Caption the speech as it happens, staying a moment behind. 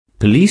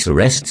Police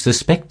arrest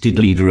suspected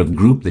leader of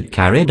group that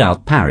carried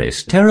out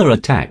Paris terror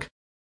attack.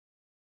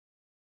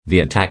 The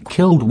attack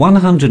killed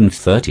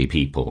 130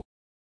 people.